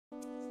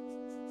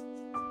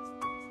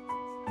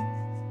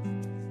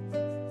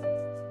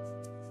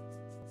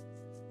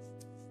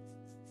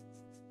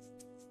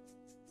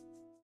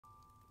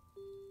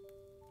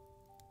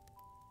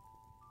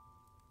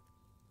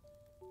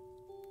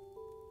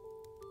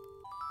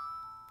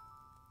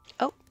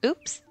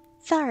Oops,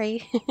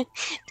 sorry.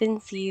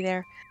 Didn't see you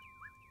there.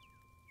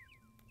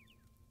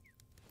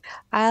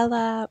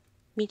 I'll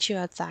meet you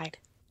outside.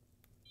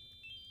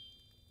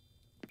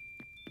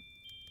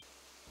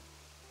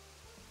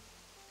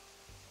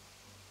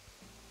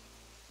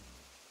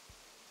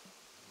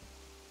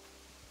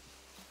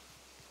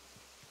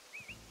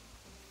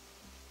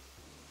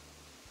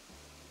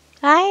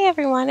 Hi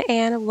everyone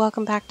and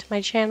welcome back to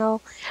my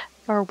channel,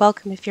 or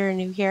welcome if you're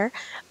new here.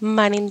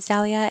 My name's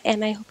Dalia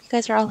and I hope you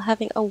guys are all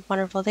having a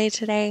wonderful day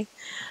today.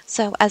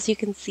 So as you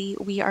can see,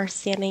 we are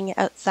standing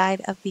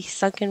outside of the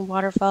Sunken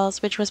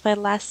Waterfalls, which was my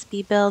last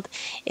speed build.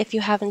 If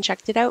you haven't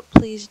checked it out,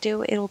 please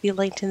do. It will be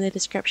linked in the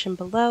description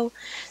below.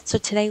 So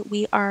today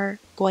we are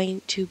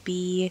going to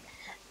be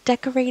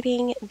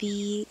decorating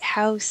the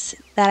house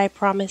that I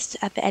promised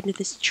at the end of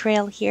this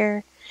trail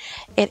here.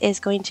 It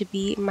is going to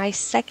be my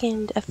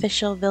second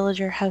official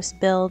villager house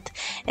build,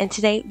 and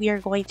today we are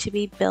going to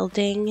be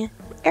building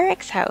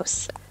Eric's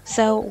house.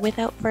 So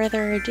without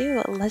further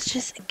ado, let's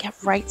just get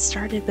right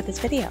started with this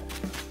video.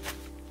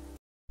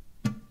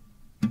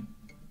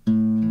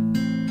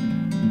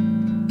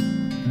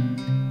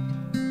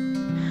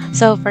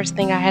 So first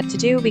thing I had to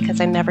do,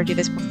 because I never do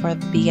this before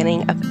the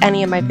beginning of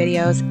any of my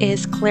videos,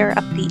 is clear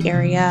up the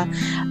area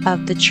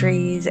of the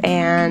trees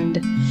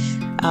and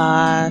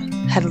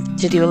had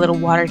to do a little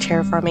water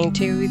terraforming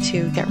too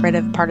to get rid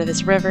of part of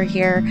this river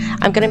here.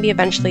 I'm going to be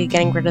eventually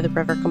getting rid of the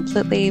river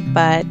completely,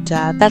 but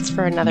that's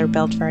for another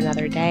build for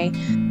another day.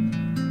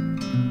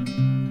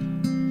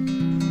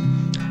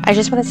 I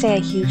just want to say a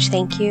huge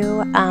thank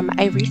you.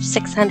 I reached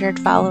 600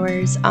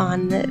 followers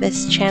on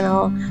this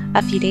channel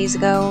a few days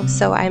ago,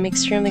 so I'm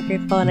extremely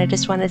grateful, and I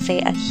just want to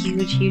say a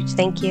huge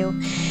thank you.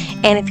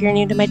 And if you're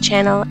new to my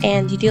channel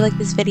and you do like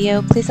this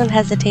video, please don't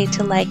hesitate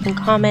to like and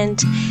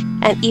comment,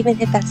 and even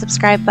hit that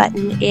subscribe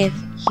button if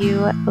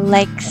you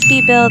like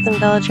speed builds and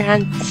villager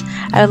hunts.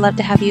 I would love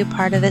to have you a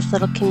part of this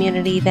little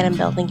community that I'm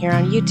building here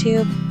on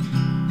YouTube.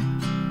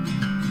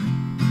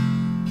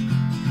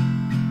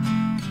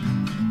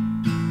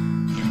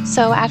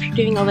 So after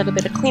doing a little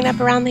bit of cleanup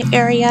around the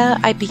area,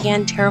 I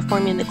began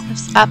terraforming the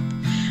cliffs up.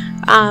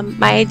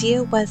 My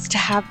idea was to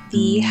have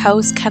the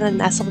house kind of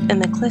nestled in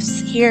the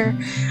cliffs here.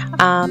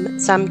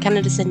 So I'm kind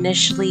of just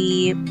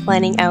initially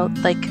planning out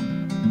like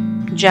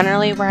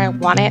generally where I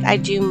want it. I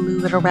do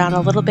move it around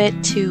a little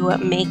bit to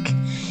make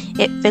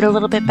it fit a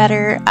little bit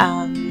better.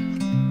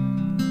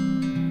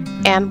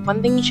 And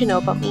one thing you should know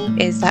about me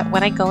is that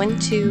when I go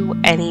into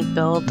any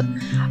build,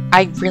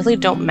 I really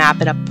don't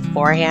map it up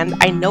beforehand.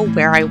 I know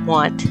where I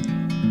want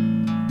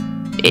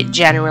it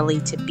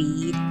generally to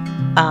be,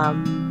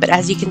 but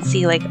as you can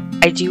see, like,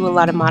 I do a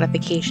lot of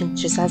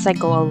modifications just as I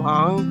go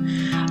along.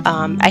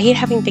 I hate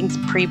having things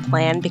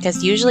pre-planned,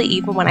 because usually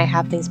even when I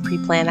have things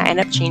pre-planned, I end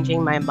up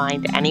changing my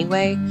mind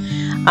anyway.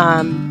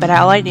 But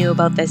all I knew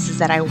about this is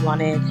that I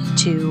wanted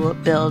to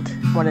build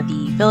one of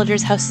the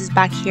villagers' houses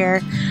back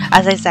here.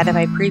 As I said in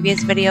my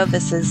previous video,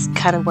 this is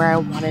kind of where I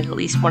wanted at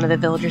least one of the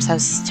villagers'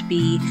 houses to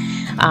be,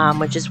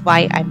 which is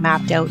why I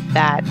mapped out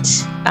that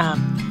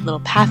little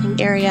pathing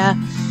area.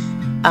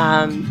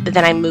 But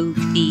then I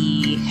moved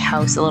the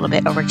house a little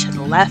bit over to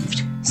the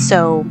left.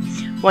 So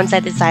once I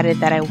decided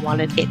that I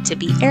wanted it to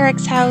be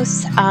Eric's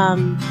house,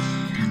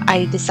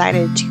 I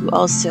decided to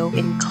also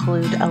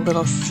include a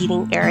little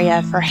seating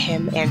area for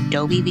him and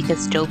Dobby,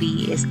 because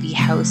Dobby is the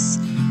house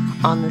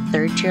on the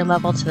 3rd tier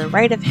level to the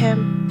right of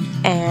him.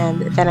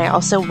 And then I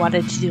also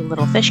wanted to do a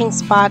little fishing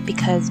spot,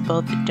 because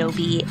both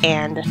Dobby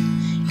and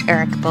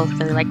Erik both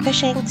really like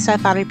fishing, so I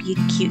thought it'd be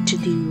cute to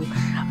do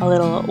a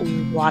little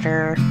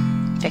water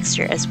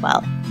fixture as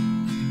well.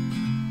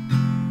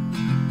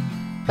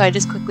 So I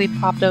just quickly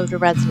popped over to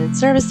resident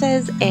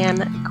services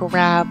and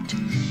grabbed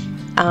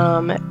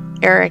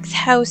Eric's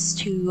house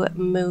to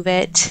move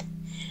it.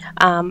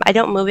 I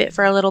don't move it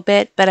for a little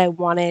bit, but I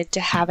wanted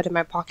to have it in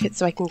my pocket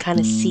so I can kind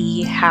of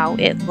see how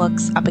it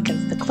looks up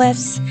against the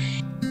cliffs.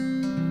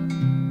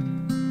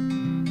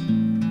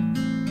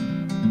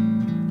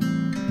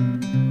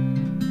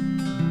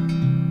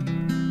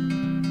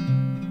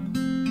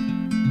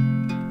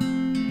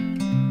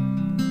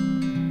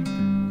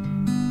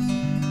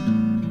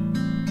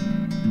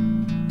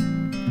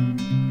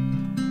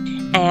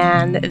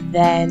 And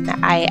then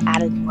I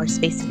added more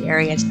space in the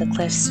area to the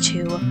cliffs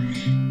to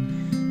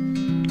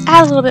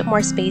add a little bit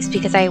more space,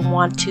 because I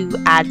want to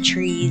add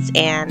trees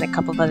and a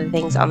couple of other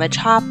things on the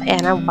top,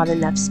 and I want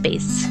enough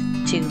space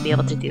to be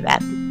able to do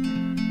that.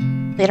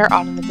 Later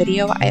on in the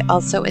video, I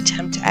also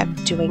attempt at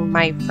doing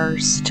my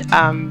first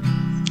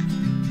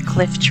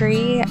cliff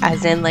tree,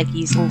 as in like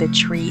using the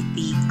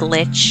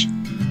glitch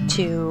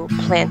to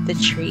plant the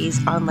trees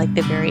on like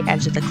the very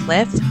edge of the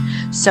cliff.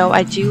 So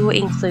I do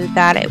include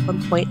that at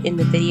one point in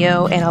the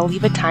video, and I'll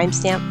leave a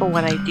timestamp for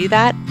when I do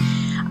that.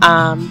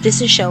 Just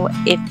to show,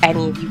 if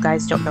any of you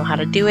guys don't know how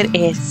to do it,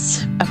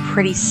 it's a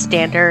pretty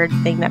standard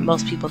thing that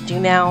most people do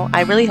now.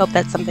 I really hope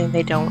that's something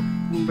they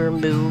don't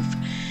remove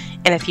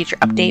in a future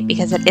update,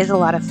 because it is a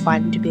lot of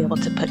fun to be able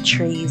to put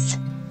trees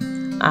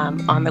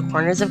on the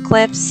corners of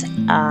cliffs.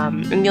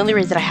 And the only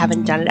reason I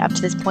haven't done it up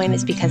to this point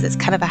is because it's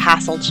kind of a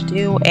hassle to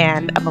do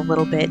and I'm a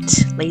little bit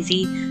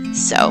lazy.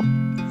 So,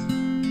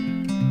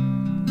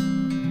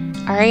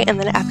 alright, and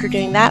then after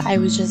doing that, I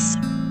was just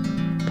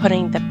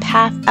putting the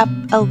path up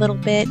a little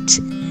bit.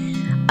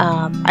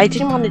 I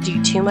didn't want to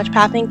do too much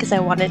pathing because I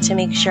wanted to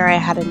make sure I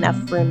had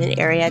enough room and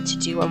area to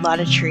do a lot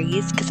of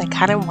trees, because I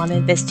kind of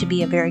wanted this to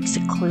be a very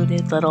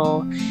secluded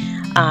little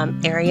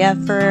area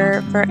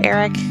for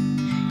Erik.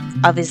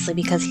 Obviously,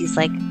 because he's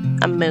like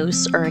a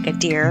moose or like a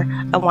deer,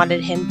 I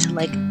wanted him to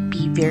like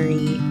be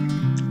very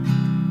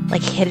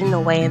like hidden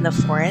away in the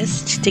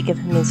forest to give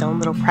him his own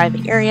little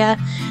private area.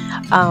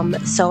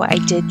 So I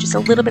did just a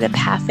little bit of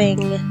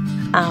pathing,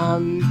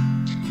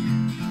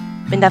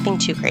 but nothing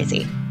too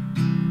crazy.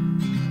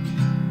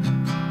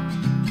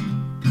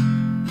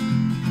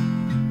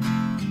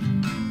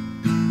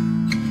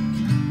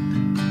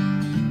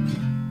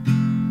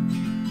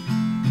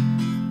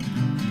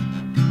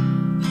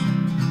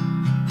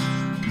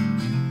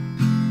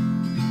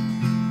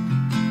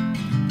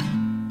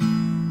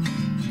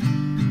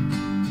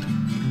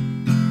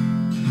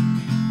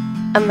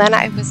 And then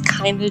I was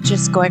kind of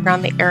just going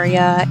around the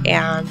area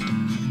and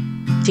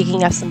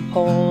digging up some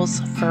holes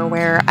for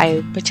where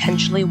I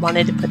potentially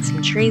wanted to put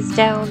some trees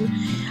down.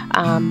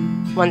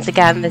 Once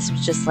again, this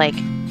was just like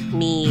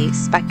me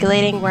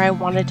speculating where I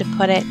wanted to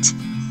put it.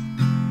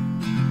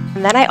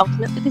 And then I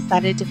ultimately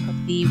decided to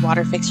put the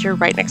water fixture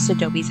right next to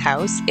Dobie's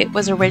house. It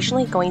was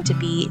originally going to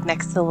be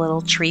next to the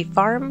little tree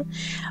farm,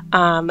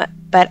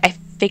 but I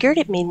figured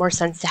it made more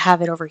sense to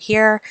have it over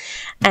here,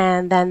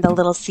 and then the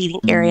little seating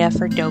area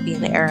for Dobie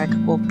and Erik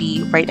will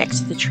be right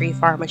next to the tree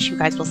farm, which you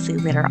guys will see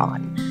later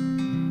on.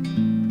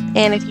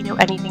 And if you know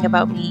anything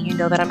about me, you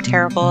know that I'm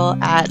terrible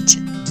at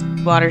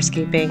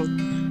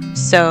waterscaping,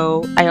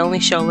 so I only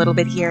show a little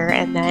bit here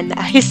and then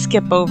I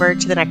skip over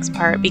to the next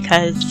part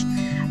because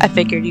I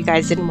figured you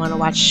guys didn't want to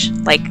watch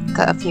like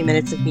a few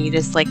minutes of me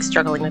just like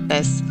struggling with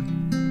this.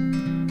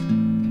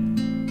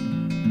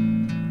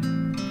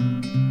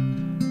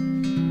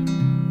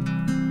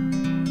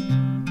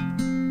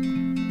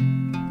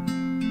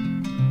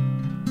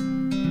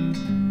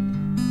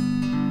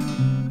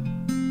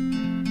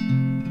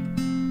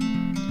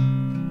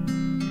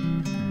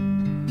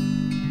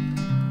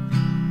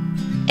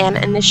 And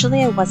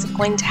initially I wasn't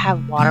going to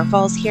have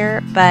waterfalls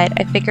here, but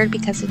I figured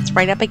because it's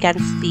right up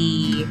against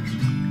the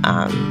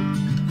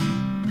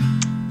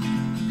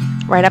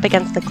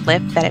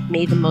cliff that it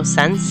made the most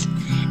sense.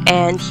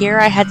 And here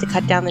I had to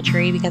cut down the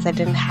tree because I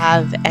didn't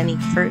have any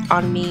fruit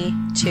on me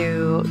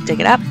to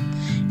dig it up,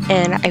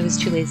 and I was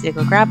too lazy to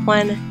go grab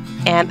one,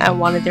 and I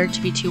wanted there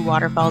to be 2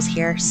 waterfalls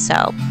here,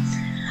 so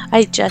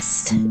I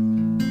just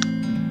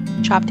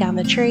chopped down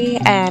the tree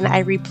and I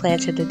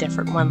replanted a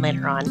different one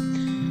later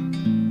on.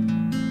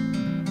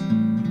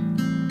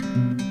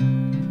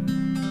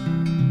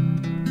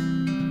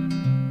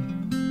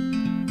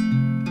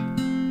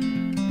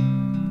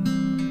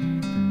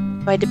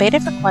 I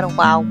debated for quite a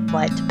while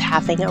what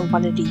pathing I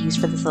wanted to use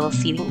for this little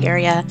seating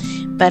area,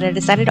 but I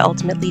decided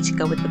ultimately to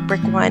go with the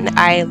brick one.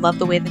 I love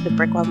the way that the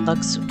brick one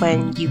looks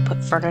when you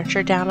put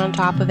furniture down on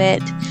top of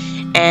it,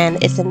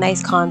 and it's a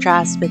nice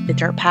contrast with the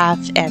dirt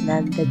path and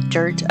then the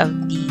dirt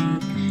of the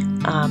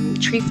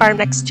tree farm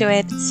next to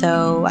it,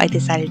 so I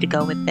decided to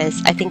go with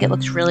this. I think it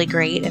looks really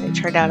great and it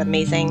turned out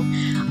amazing.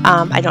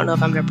 I don't know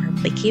if I'm going to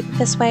permanently keep it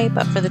this way,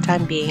 but for the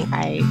time being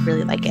I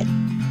really like it.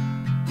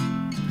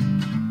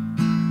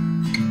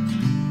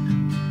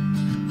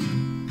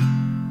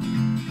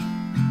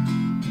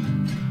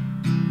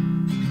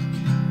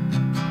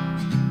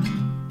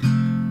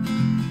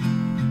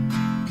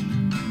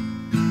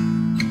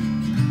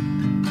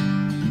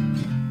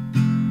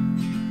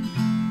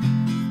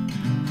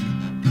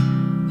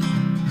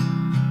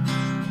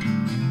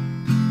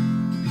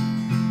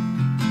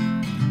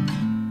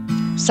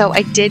 So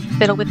I did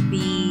fiddle with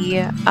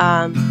the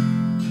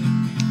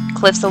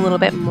cliffs a little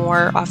bit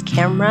more off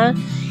camera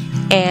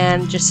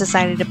and just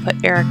decided to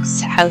put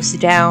Erik's house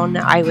down.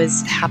 I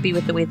was happy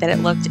with the way that it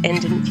looked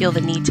and didn't feel the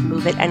need to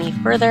move it any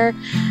further.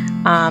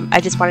 I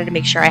just wanted to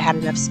make sure I had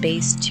enough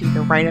space to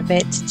the right of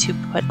it to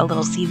put a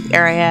little seating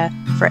area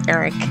for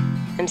Erik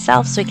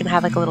himself so he can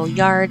have like a little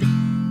yard.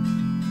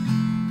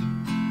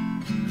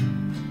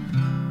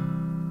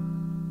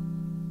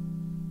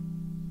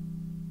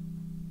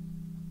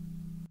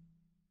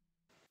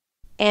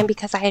 And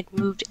because I had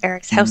moved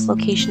Erik's house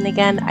location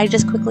again, I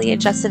just quickly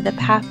adjusted the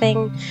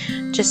pathing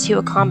just to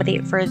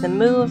accommodate for the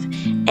move.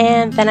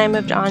 And then I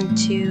moved on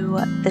to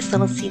this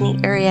little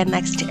seating area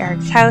next to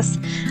Erik's house.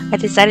 I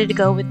decided to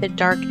go with the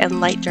dark and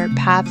light dirt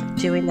path,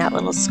 doing that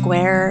little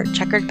square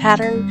checkered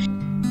pattern.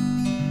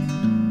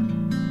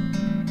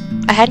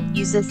 I hadn't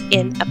used this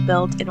in a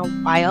build in a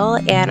while,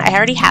 and I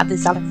already have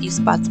this on a few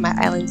spots on my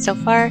island so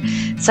far,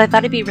 so I thought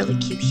it'd be really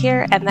cute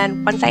here. And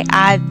then once I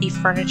add the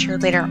furniture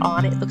later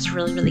on, it looks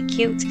really, really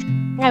cute.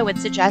 I would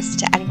suggest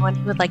to anyone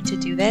who would like to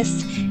do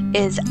this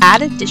is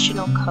add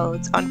additional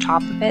codes on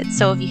top of it.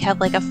 So if you have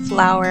like a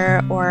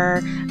flower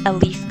or a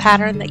leaf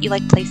pattern that you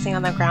like placing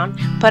on the ground,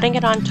 putting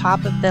it on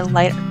top of the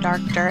light or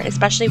dark dirt,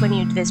 especially when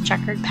you do this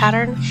checkered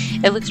pattern,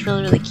 it looks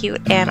really, really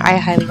cute, and I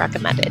highly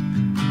recommend it.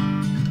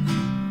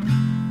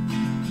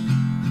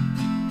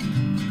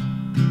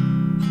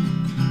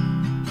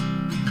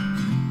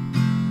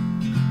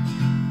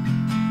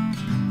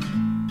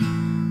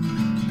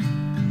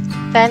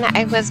 Then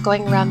I was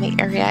going around the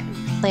area and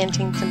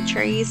planting some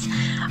trees.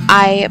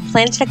 I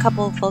planted a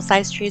couple of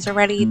full-size trees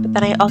already, but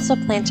then I also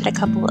planted a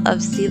couple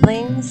of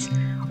seedlings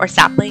or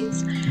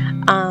saplings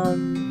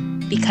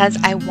because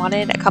I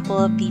wanted a couple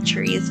of the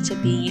trees to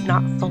be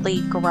not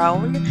fully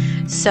grown.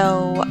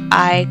 So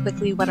I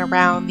quickly went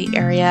around the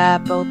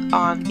area, both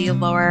on the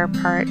lower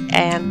part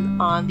and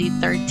on the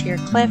third tier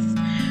cliff,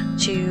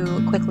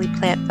 to quickly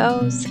plant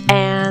those,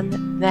 and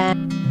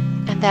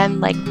then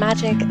like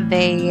magic,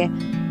 they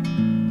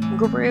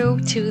grew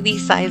to the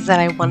size that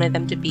I wanted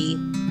them to be.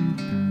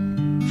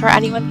 For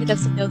anyone who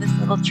doesn't know this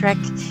little trick,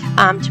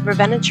 to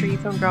prevent a tree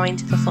from growing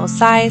to the full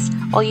size,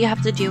 all you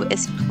have to do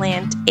is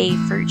plant a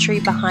fruit tree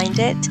behind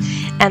it,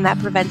 and that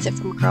prevents it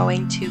from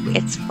growing to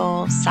its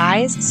full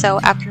size.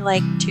 So after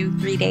like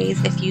 2-3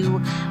 days, if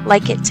you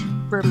like it to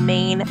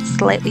remain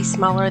slightly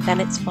smaller than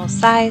its full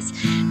size,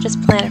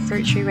 just plant a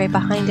fruit tree right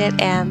behind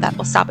it, and that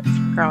will stop it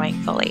from growing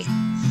fully.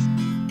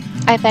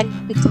 I then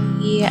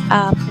quickly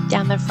put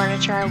down the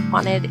furniture I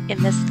wanted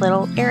in this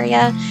little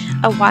area.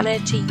 I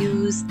wanted to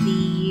use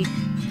the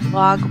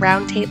log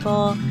round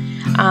table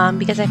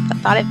because I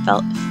thought it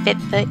fit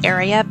the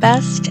area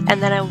best,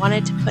 and then I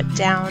wanted to put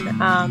down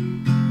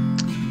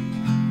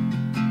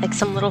like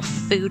some little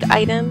food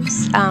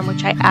items,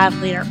 which I add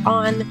later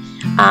on.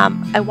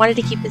 I wanted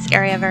to keep this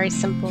area very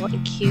simple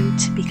and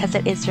cute because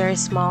it is very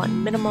small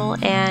and minimal,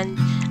 and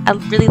I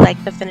really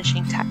like the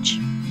finishing touch.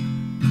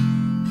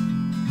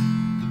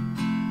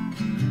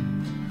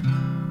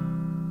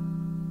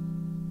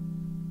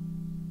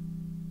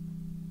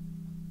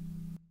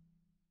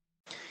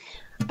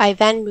 I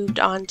then moved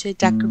on to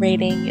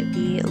decorating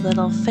the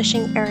little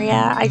fishing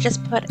area. I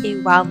just put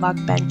a wild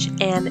log bench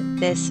and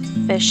this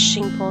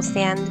fishing pole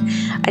stand.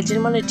 I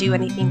didn't want to do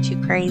anything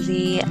too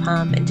crazy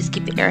and just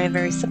keep the area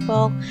very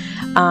simple.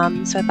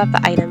 So I thought the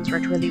items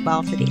worked really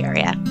well for the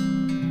area.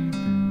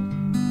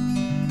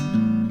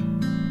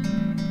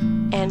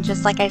 And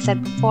just like I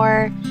said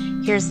before,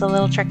 here's the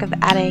little trick of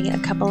adding a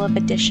couple of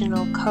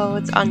additional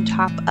codes on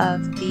top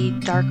of the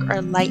dark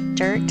or light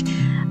dirt.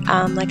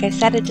 Like I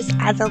said, it just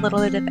adds a little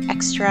bit of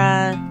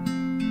extra,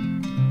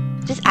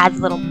 just adds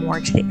a little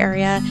more to the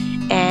area,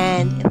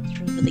 and it looks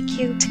really, really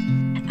cute.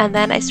 And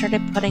then I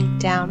started putting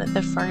down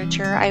the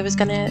furniture I was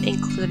going to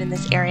include in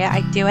this area.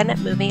 I do end up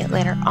moving it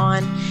later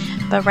on,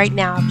 but right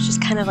now I was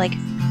just kind of like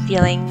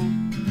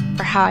feeling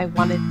for how I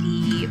wanted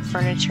the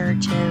furniture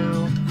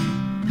to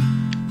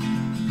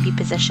be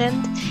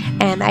positioned,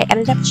 and I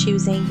ended up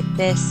choosing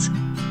this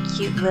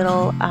cute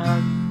little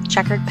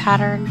checkered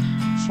pattern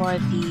for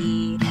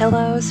the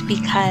pillows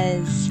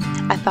because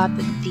I thought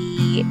that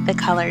the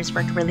colors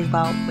worked really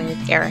well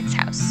with Erik's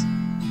house.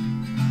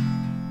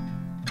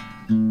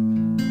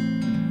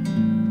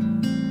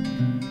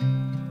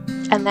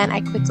 And then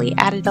I quickly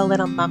added a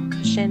little mum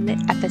cushion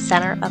at the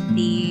center of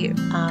the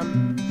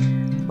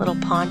little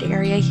pond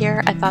area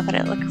here. I thought that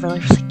it looked really,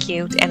 really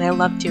cute, and I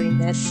love doing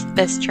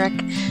this trick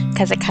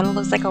because it kind of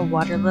looks like a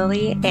water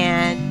lily,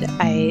 and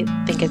I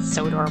think it's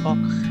so adorable.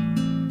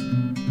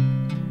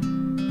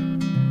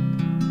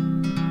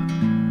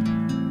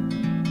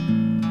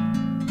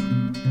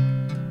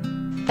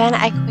 Then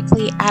I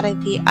quickly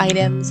added the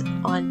items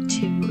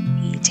onto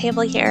the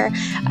table here.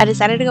 I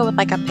decided to go with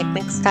like a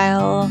picnic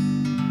style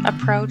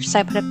approach, so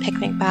I put a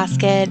picnic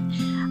basket,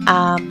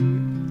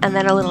 and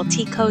then a little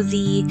tea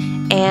cozy,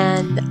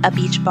 and a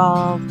beach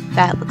ball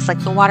that looks like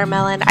the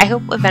watermelon. I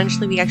hope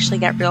eventually we actually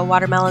get real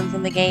watermelons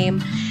in the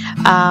game,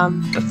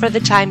 but for the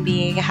time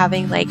being,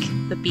 having like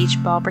the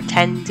beach ball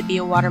pretend to be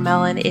a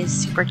watermelon is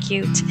super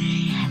cute,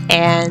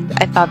 and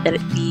I thought that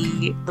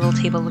the little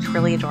table looked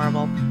really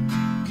adorable.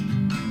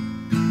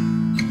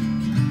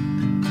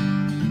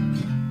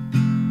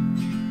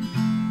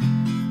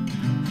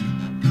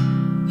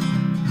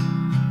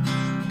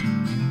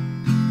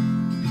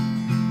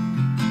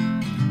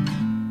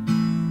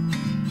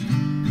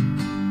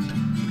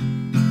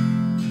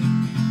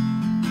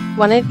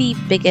 One of the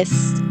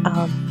biggest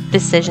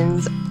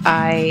decisions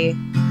I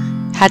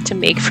had to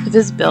make for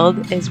this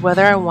build is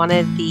whether I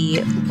wanted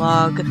the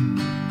log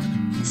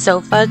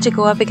sofa to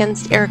go up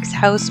against Erik's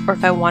house or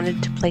if I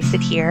wanted to place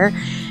it here.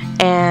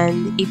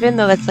 And even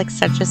though that's like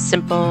such a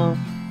simple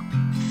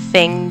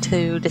thing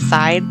to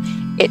decide,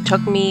 it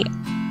took me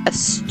a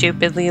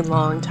stupidly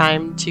long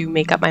time to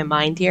make up my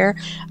mind here.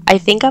 I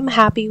think I'm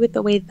happy with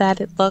the way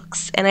that it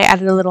looks, and I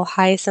added a little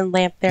hyacinth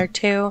lamp there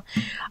too.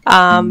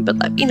 But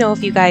let me know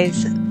if you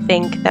guys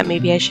think that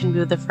maybe I should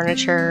move the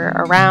furniture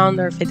around,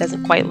 or if it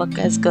doesn't quite look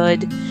as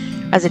good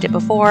as it did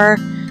before.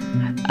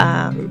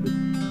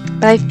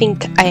 But I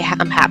think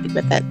I'm happy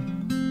with it.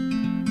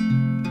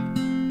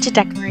 To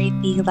decorate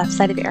the left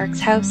side of Erik's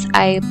house,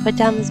 I put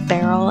down this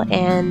barrel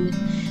and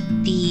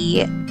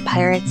the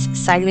pirate's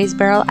sideways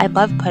barrel. I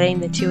love putting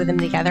the two of them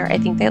together. I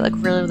think they look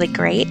really, really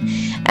great.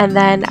 And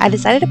then I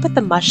decided to put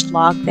the mushed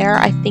log there.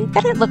 I think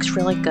that it looks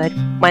really good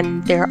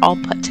when they're all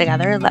put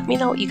together. Let me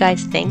know what you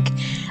guys think.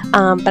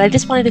 But I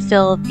just wanted to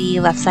fill the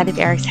left side of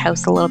Erik's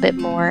house a little bit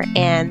more,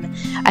 and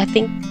I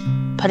think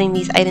putting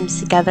these items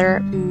together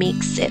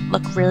makes it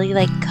look really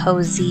like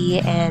cozy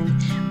and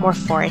more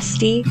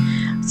foresty.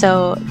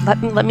 So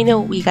let me know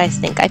what you guys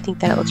think. I think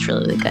that it looks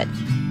really, really good.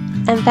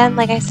 And then,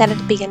 like I said at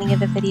the beginning of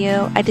the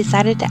video, I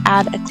decided to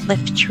add a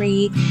cliff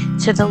tree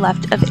to the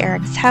left of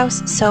Erik's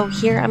house. So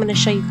here I'm going to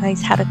show you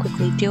guys how to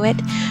quickly do it.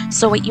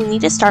 So what you need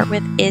to start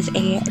with is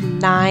a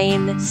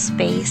 9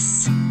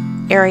 space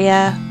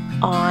area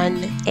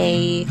on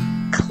a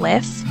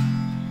cliff,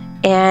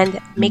 and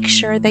make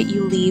sure that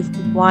you leave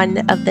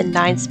one of the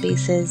 9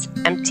 spaces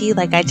empty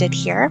like I did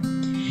here.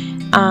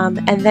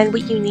 And then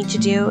what you need to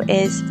do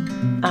is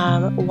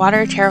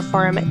water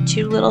terraform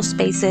 2 little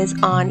spaces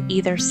on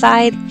either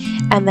side,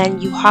 and then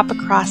you hop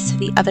across to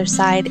the other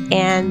side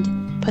and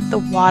put the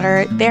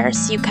water there,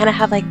 so you kind of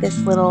have like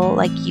this little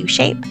like U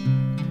shape.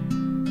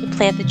 You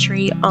plant the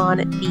tree on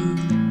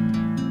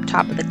the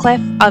top of the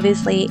cliff,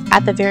 obviously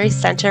at the very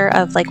center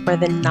of like where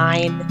the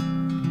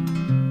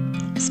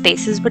 9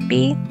 spaces would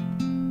be.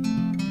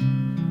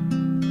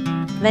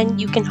 Then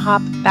you can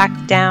hop back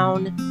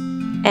down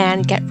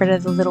and get rid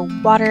of the little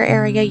water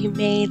area you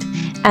made,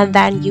 and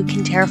then you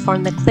can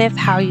terraform the cliff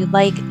how you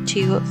like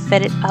to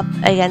fit it up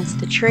against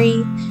the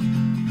tree.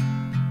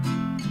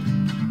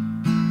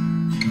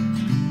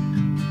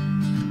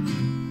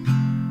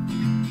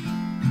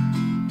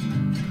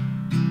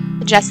 I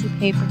suggest you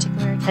pay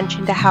particular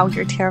attention to how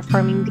you're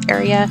terraforming the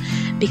area,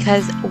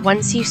 because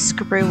once you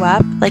screw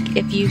up, like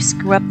if you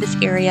screw up this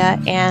area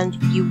and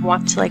you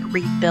want to like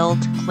rebuild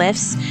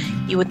cliffs,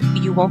 you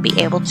won't be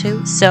able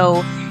to.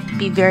 So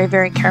be very,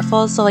 very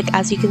careful. So like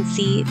as you can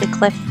see, the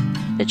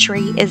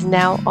tree is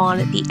now on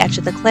the edge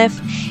of the cliff.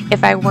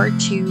 If I were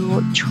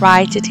to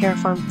try to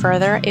terraform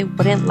further, it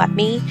wouldn't let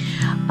me.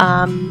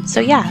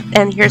 So yeah,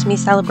 and here's me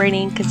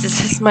celebrating because this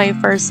is my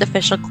first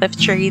official cliff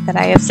tree that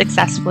I have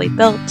successfully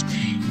built,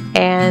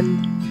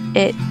 and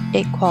it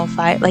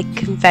qualified. Like,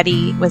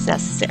 confetti was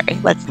necessary.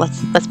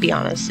 Let's be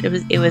honest.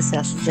 It was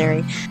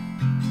necessary.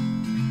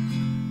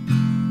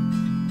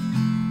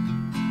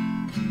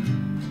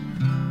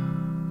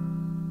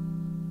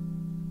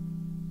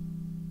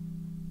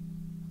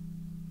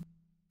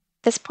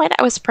 At this point,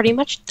 I was pretty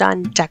much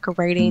done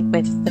decorating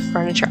with the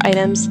furniture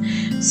items,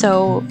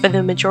 so for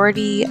the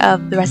majority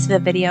of the rest of the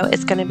video,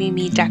 it's going to be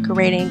me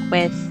decorating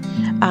with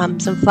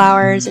some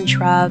flowers and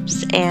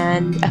shrubs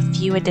and a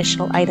few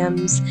additional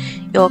items.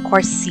 You'll of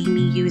course see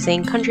me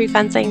using country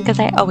fencing, because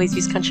I always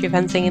use country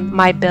fencing in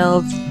my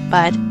builds,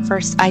 but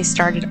first I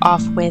started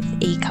off with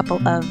a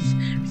couple of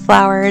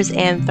flowers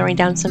and throwing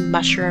down some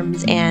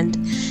mushrooms and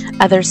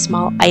other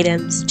small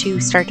items to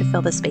start to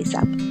fill the space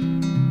up.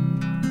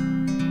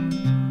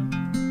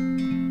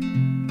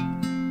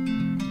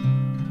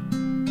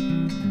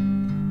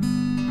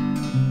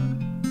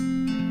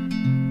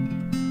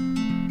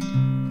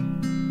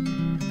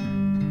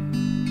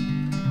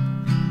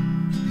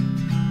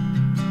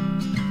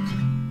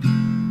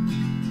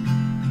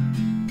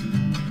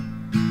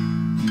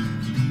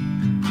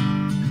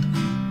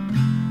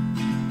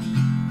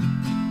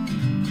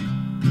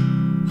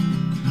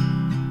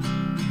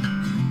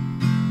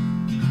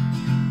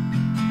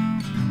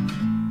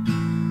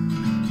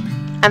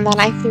 And then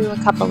I threw a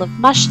couple of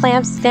mush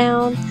lamps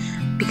down,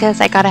 because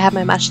I gotta have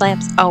my mush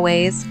lamps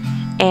always.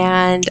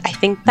 And I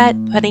think that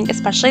putting,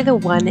 especially the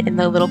one in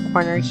the little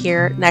corner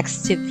here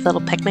next to the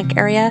little picnic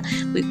area,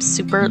 was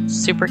super,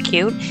 super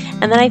cute.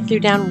 And then I threw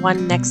down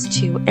one next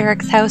to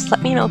Erik's house.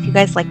 Let me know if you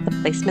guys like the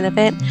placement of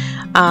it.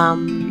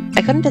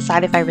 I couldn't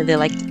decide if I really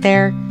liked it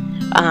there.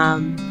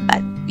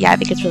 But yeah, I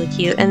think it's really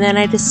cute. And then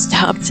I just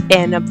stopped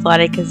and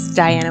applauded because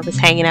Diana was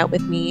hanging out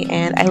with me,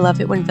 and I love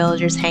it when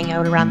villagers hang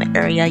out around the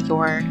area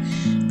you're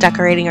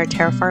decorating or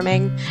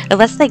terraforming,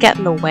 unless they get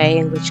in the way,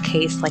 in which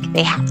case like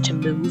they have to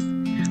move.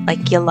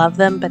 Like, you love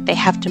them, but they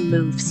have to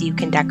move so you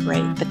can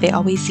decorate, but they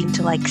always seem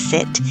to like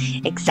sit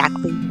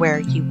exactly where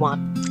you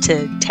want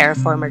to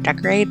terraform or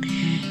decorate.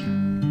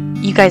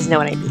 You guys know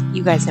what I mean.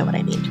 You guys know what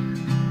I mean.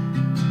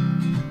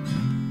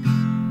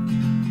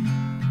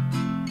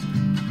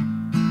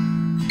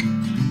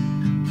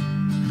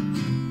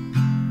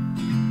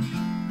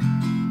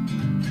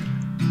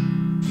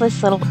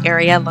 This little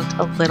area looked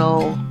a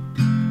little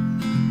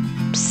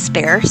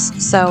sparse,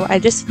 so I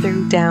just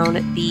threw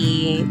down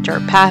the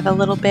dirt path a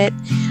little bit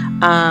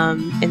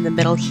in the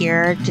middle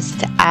here just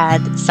to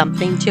add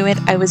something to it.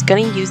 I was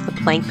going to use the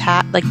plank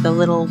path, like the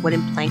little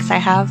wooden planks I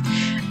have,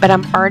 but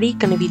I'm already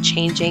going to be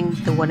changing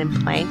the wooden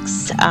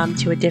planks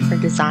to a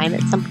different design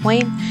at some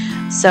point,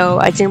 so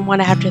I didn't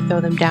want to have to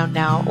throw them down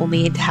now,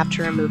 only to have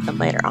to remove them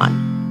later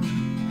on.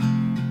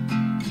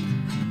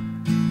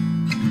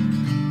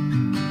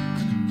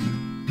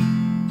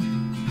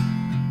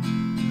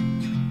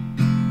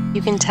 You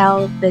you can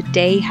tell, the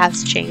day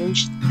has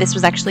changed. This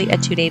was actually a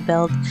 2-day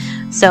build,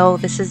 so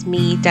this is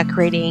me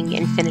decorating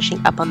and finishing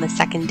up on the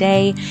second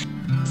day.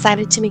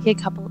 Decided to make a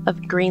couple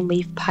of green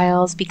leaf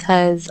piles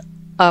because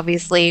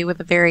obviously with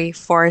a very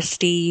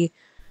foresty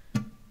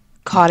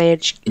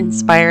cottage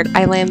inspired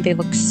island, they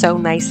look so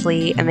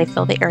nicely and they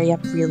fill the area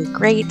up really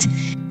great.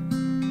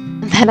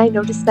 And then I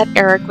noticed that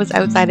Erik was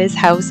outside his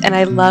house, and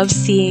I love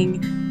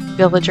seeing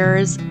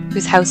villagers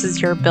whose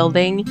houses you're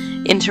building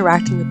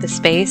interacting with the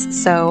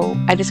space, so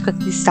I just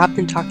quickly stopped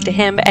and talked to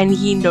him, and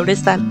he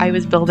noticed that I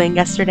was building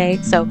yesterday,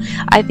 so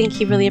I think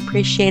he really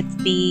appreciates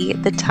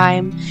the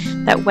time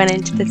that went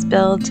into this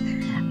build.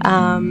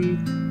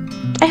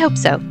 I hope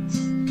so.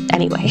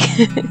 Anyway.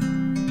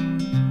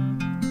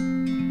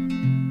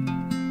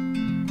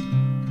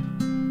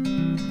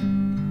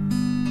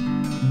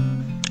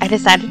 I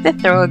decided to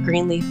throw a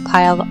green leaf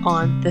pile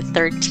on the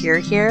third tier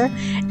here,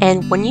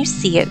 and when you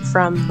see it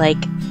from like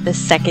the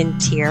second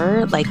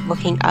tier, like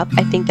looking up,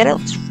 I think that it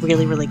looks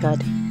really, really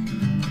good.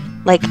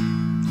 Like,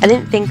 I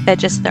didn't think that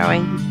just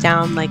throwing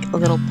down like a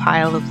little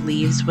pile of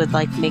leaves would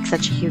like make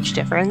such a huge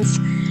difference,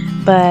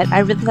 but I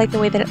really like the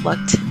way that it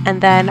looked.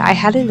 And then I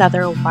had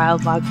another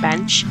wild log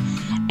bench,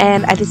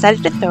 and I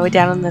decided to throw it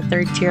down on the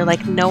third tier.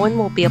 Like, no one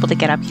will be able to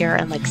get up here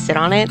and like sit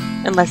on it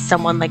unless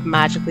someone like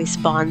magically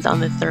spawns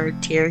on the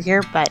third tier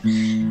here, but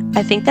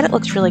I think that it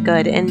looks really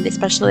good, and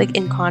especially like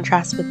in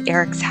contrast with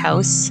Erik's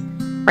house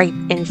right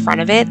in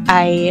front of it,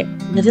 I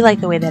really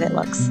like the way that it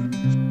looks.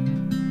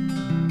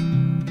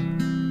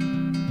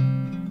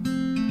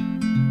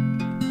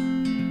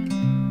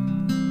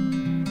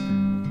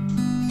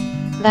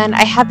 Then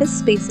I had this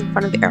space in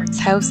front of Erik's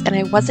house, and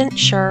I wasn't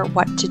sure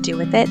what to do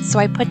with it, so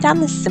I put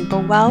down this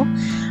simple well.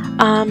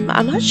 I'm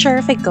not sure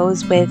if it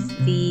goes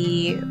with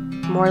the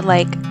more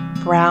like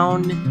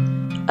brown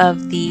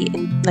of the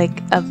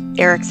of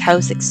Erik's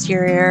house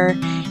exterior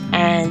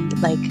and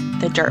like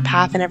the dirt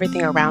path and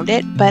everything around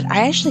it, but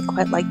I actually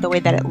quite like the way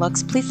that it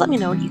looks. Please let me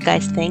know what you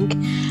guys think.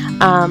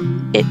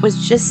 It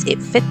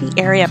fit the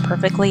area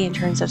perfectly in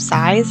terms of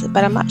size,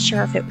 but I'm not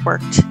sure if it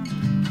worked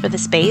for the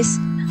space.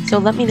 So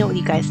let me know what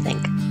you guys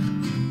think.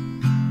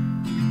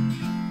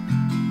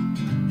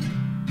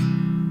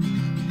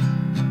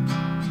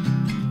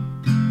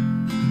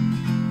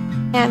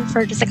 And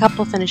for just a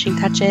couple finishing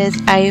touches,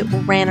 I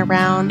ran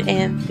around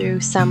and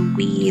threw some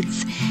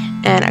weeds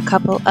and a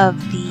couple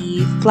of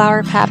the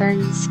flower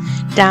patterns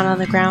down on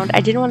the ground.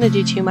 I didn't want to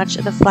do too much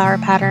of the flower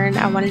pattern.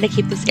 I wanted to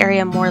keep this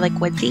area more like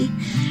woodsy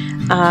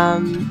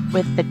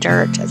with the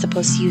dirt as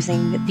opposed to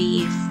using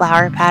the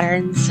flower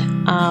patterns.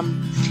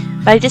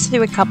 But I just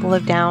threw a couple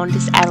of down,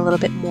 just add a little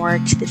bit more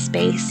to the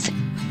space.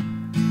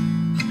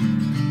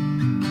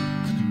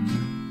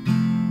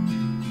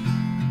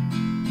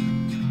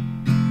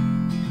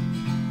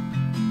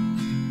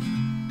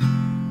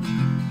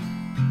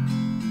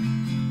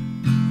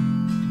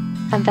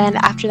 And then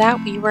after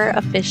that, we were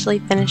officially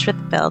finished with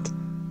the build.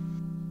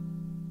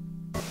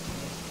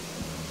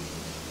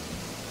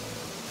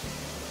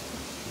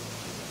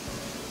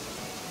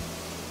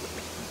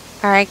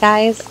 Alright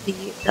guys,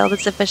 the build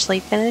is officially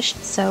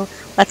finished, so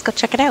let's go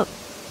check it out.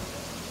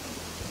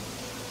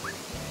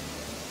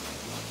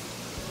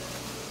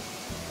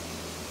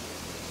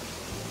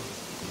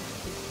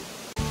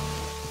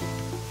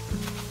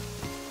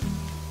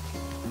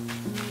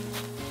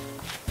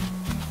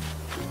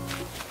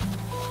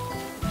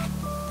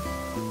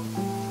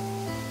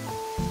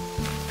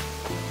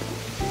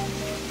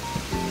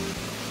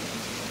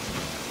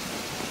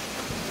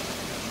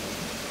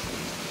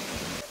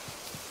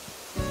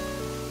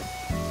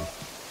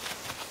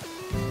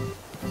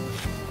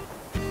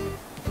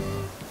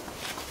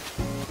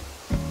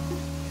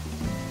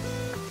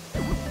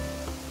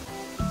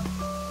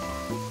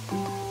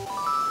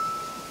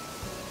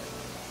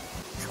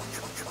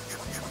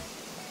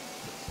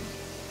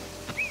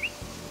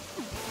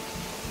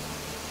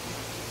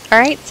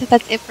 Alright, so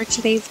that's it for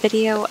today's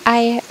video.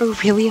 I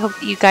really hope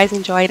that you guys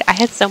enjoyed. I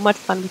had so much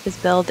fun with this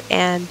build,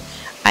 and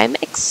I'm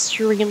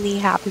extremely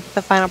happy with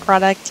the final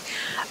product.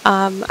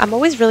 I'm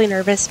always really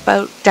nervous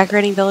about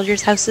decorating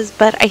villagers' houses,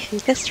 but I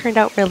think this turned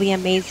out really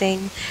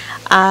amazing.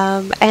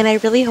 And I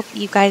really hope that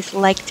you guys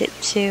liked it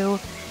too.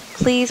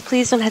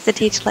 Please don't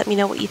hesitate to let me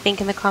know what you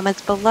think in the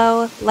comments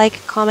below.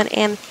 Like, comment,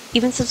 and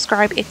even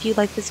subscribe if you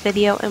like this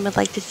video and would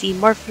like to see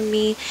more from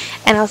me.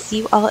 And I'll see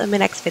you all in my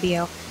next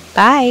video.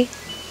 Bye!